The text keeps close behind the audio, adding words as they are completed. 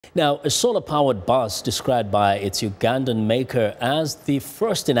Now, a solar-powered bus described by its Ugandan maker as the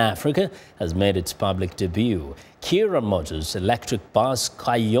first in Africa has made its public debut. Kira Motors' electric bus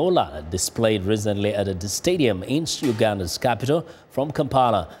Kayola displayed recently at a stadium in Uganda's capital. From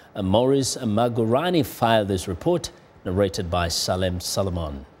Kampala, Maurice Magurani filed this report, narrated by Salem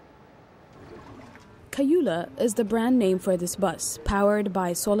Solomon. Kayola is the brand name for this bus, powered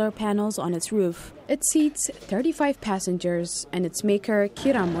by solar panels on its roof. It seats 35 passengers, and its maker,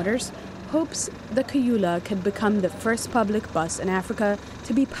 Kira Motors, hopes the Kayola could become the first public bus in Africa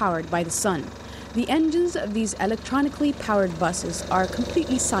to be powered by the sun. The engines of these electronically powered buses are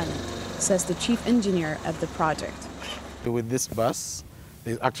completely silent, says the chief engineer of the project. With this bus,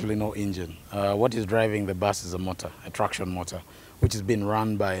 there's actually no engine. What is driving the bus is a motor, a traction motor, which is being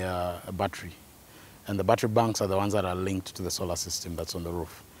run by a battery. And the battery banks are the ones that are linked to the solar system that's on the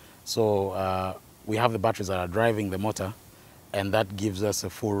roof. So we have the batteries that are driving the motor, and that gives us a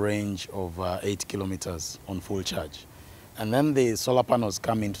full range of 8 kilometers on full charge. And then the solar panels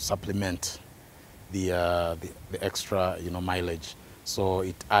come in to supplement the extra mileage. So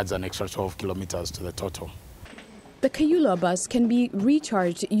it adds an extra 12 kilometers to the total. The Kayola bus can be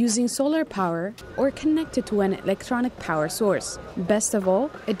recharged using solar power or connected to an electronic power source. Best of all,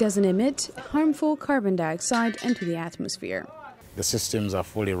 it doesn't emit harmful carbon dioxide into the atmosphere. The systems are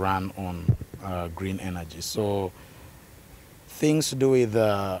fully run on green energy. So things to do with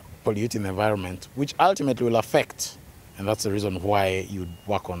polluting the environment, which ultimately will affect, and that's the reason why you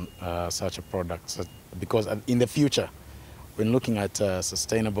work on such a product, because in the future, when looking at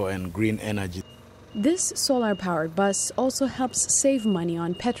sustainable and green energy. This solar-powered bus also helps save money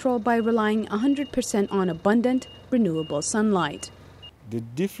on petrol by relying 100% on abundant, renewable sunlight. The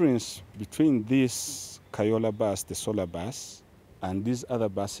difference between this Kayola bus, the solar bus, and these other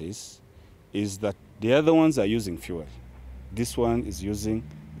buses is that the other ones are using fuel. This one is using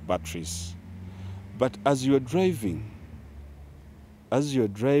batteries. But as you're driving,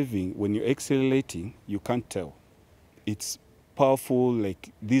 when you're accelerating, you can't tell. It's powerful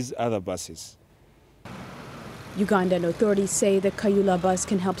like these other buses. Ugandan authorities say the Kayola bus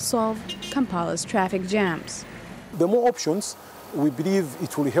can help solve Kampala's traffic jams. The more options, we believe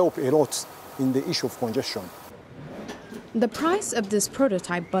it will help a lot in the issue of congestion. The price of this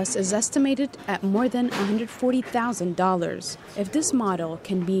prototype bus is estimated at more than $140,000. If this model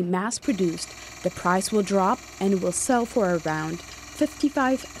can be mass-produced, the price will drop and will sell for around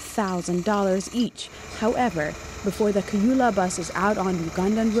 $55,000 each. However, before the Kayola bus is out on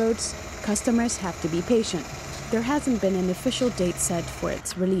Ugandan roads, customers have to be patient. There hasn't been an official date set for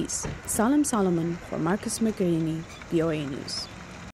its release. Salem Solomon for Marcus Magrini, VOA News.